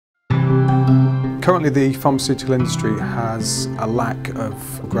Currently the pharmaceutical industry has a lack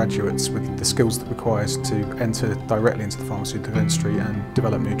of graduates with the skills that are required to enter directly into the pharmaceutical industry and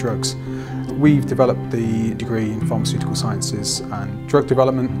develop new drugs. We've developed the degree in pharmaceutical sciences and drug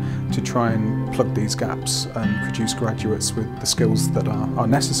development to try and plug these gaps and produce graduates with the skills that are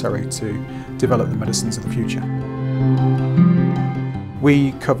necessary to develop the medicines of the future.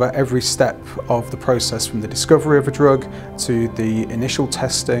 We cover every step of the process from the discovery of a drug to the initial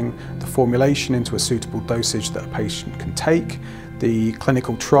testing, the formulation into a suitable dosage that a patient can take, the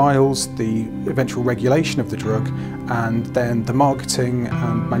clinical trials, the eventual regulation of the drug, and then the marketing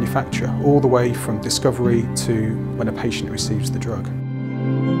and manufacture, all the way from discovery to when a patient receives the drug.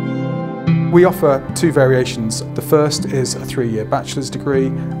 We offer two variations. The first is a 3-year bachelor's degree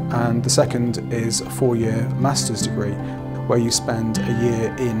and the second is a 4-year master's degree, where you spend a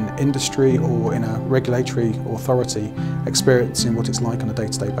year in industry or in a regulatory authority experiencing what it's like on a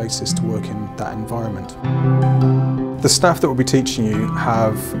day-to-day basis to work in that environment. The staff that will be teaching you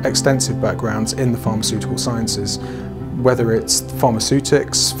have extensive backgrounds in the pharmaceutical sciences, whether it's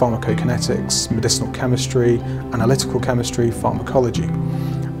pharmaceutics, pharmacokinetics, medicinal chemistry, analytical chemistry, pharmacology.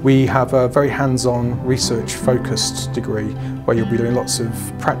 We have a very hands-on research-focused degree where you'll be doing lots of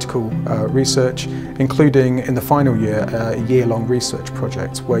practical research, including in the final year a year-long research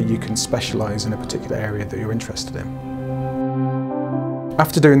project where you can specialise in a particular area that you're interested in.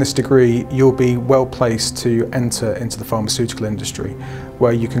 After doing this degree, you'll be well placed to enter into the pharmaceutical industry,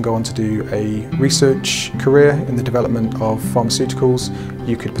 where you can go on to do a research career in the development of pharmaceuticals.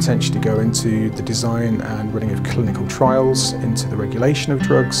 You could potentially go into the design and running of clinical trials, into the regulation of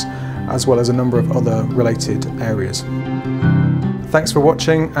drugs, as well as a number of other related areas. Thanks for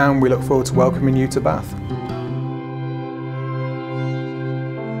watching, and we look forward to welcoming you to Bath.